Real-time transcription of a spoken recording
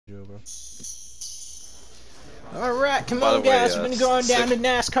Alright, come By on the way, guys, we're gonna go on down to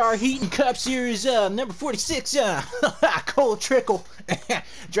NASCAR Heat and Cup Series number 46, Cole Trickle,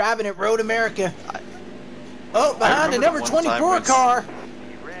 driving at Road America. Oh, behind the number 24 car.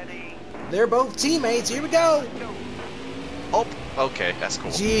 They're both teammates, here we go. Oh, okay, that's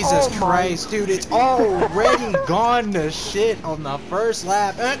cool. Jesus Christ, dude, it's already gone to shit on the first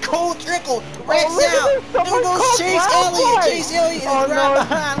lap. Cole Trickle wrecks out. There goes Chase Elliott. Chase Elliott is right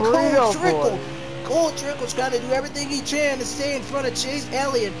behind Cole Trickle. Cole Trickle's got to do everything he can to stay in front of Chase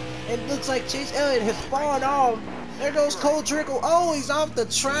Elliott. And it looks like Chase Elliott has fallen off. There goes Cole Trickle. Oh, he's off the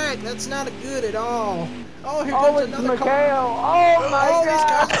track. That's not good at all. Oh, here comes another car. Oh my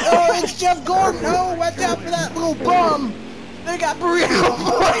God! Oh, it's Jeff Gordon. Oh, watch out for that little bum. They got Burrito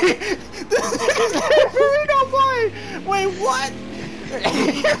Boy. Burrito Boy. Wait, what?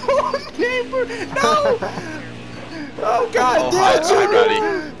 No. Oh God! Oh, hi,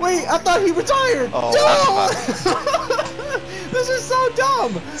 Junior. Wait, I thought he retired. Oh, no. This is so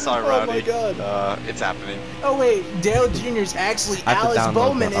dumb. Sorry, Rowdy. Oh my God. It's happening. Oh wait, Dale Jr.'s actually Alex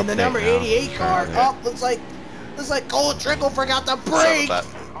Bowman in the number 88 car. Oh, looks like Cole Trickle forgot to brake.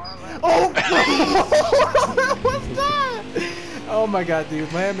 Oh, what's that? Oh my God,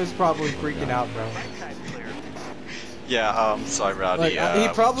 dude, Lamb is probably freaking out, bro. Yeah, sorry, Rowdy. Like, he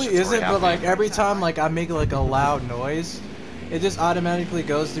probably isn't, but like every time like I make like a loud noise, it just automatically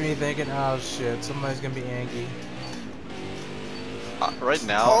goes to me thinking, oh shit, somebody's gonna be angry. Right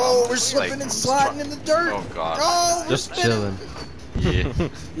now. Oh, we're slipping and sliding in the dirt. Oh God. Oh, we're just chilling. Yeah.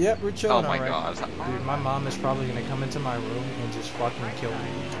 Yep, we're chilling. Oh my God. Dude, my mom is probably gonna come into my room and just fucking kill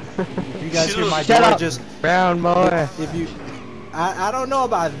me. If you guys hear my door, just brown boy. If you, I don't know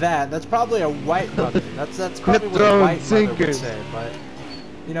about that. That's probably a white mother. That's probably what a white mother would say. But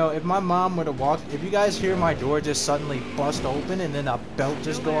you know, if my mom were to walk, if you guys hear my door just suddenly bust open and then a belt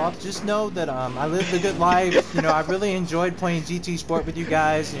just go off, just know that I lived a good life. You know, I really enjoyed playing GT Sport with you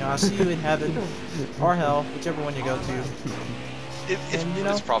guys. You know, I'll see you in heaven or hell, whichever one you go to.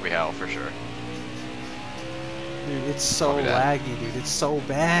 It's probably hell for sure. Dude, it's so laggy, dude. It's so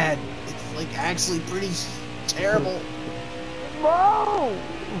bad. It's like actually pretty terrible. Whoa!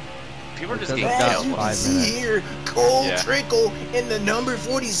 People are just getting As you can see here, Cole Trickle in the number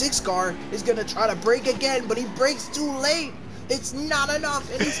 46 car is gonna try to brake again, but he brakes too late. It's not enough,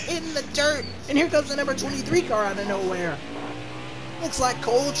 and he's in the dirt. And here comes the number 23 car out of nowhere. Looks like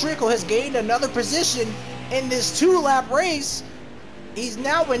Cole Trickle has gained another position in this 2-lap race. He's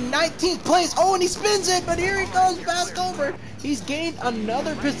now in 19th place. Oh, and he spins it, but here he goes fast over. He's gained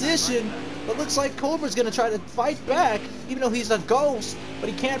another position, but looks like Cobra's gonna try to fight back, even though he's a ghost, but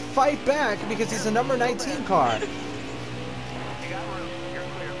he can't fight back because he's a number 19 car.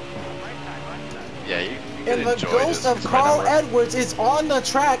 Yeah, you and the ghost of Carl Edwards is on the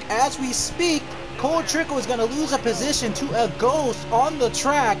track as we speak. Cole Trickle is gonna lose a position to a ghost on the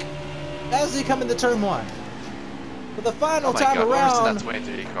track as they come into turn 1. For the final time around,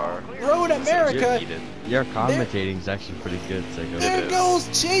 Road America. Your commentating is actually pretty good, Sicko. There goes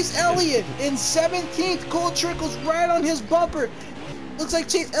Chase Elliott in 17th. Cole Trickle's right on his bumper. Looks like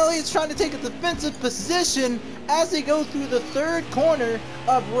Chase Elliott's trying to take a defensive position as they go through the 3rd corner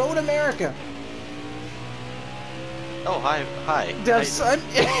of Road America. Oh, hi. Deaf Son.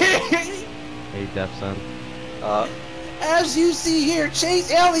 Hey, Deaf Son. As you see here,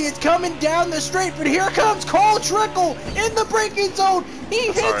 Chase Elliott's coming down the straight, but here comes Cole Trickle in the braking zone. He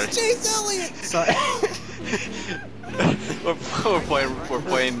hits Chase Elliott. Sorry. we're playing.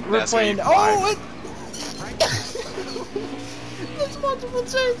 Oh, there's multiple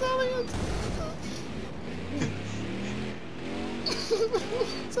Chase Elliott's.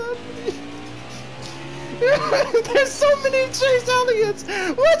 What's happening? There's so many Chase Elliott's.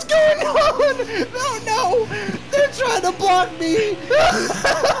 What's going on? No, they're trying to block me.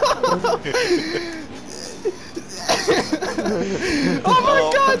 Oh my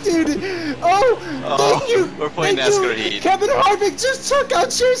God, dude. Oh, thank you. We're playing NASCAR Heat. Kevin Harvick just took out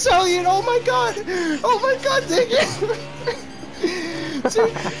Chase Elliott. Oh my God, thank you.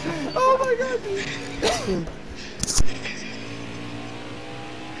 Oh my God, dude.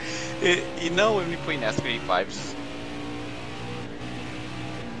 You know when we play NASCAR 85s?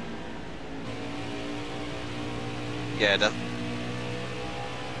 Yeah, that's...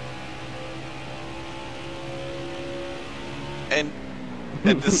 And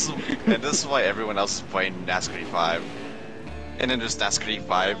this is why everyone else is playing NASCAR 85. And then there's NASCAR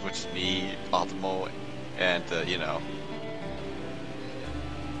 85, which is me, Ultimo, and you know.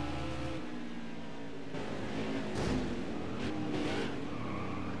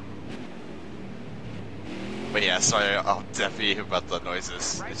 But yeah, sorry, I'll definitely about the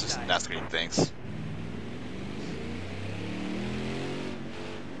noises. It's just NASCAR things.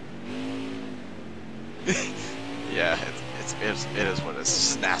 Yeah, it is what it is.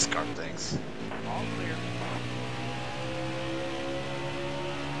 It's just NASCAR things. All clear.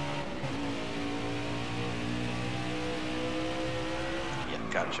 Yeah,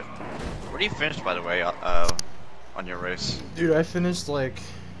 gotcha. Where do you finish, by the way, on your race? Dude, I finished like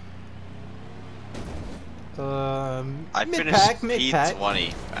I mid-pack, finished mid-pack.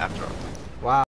 P20 after. Wow.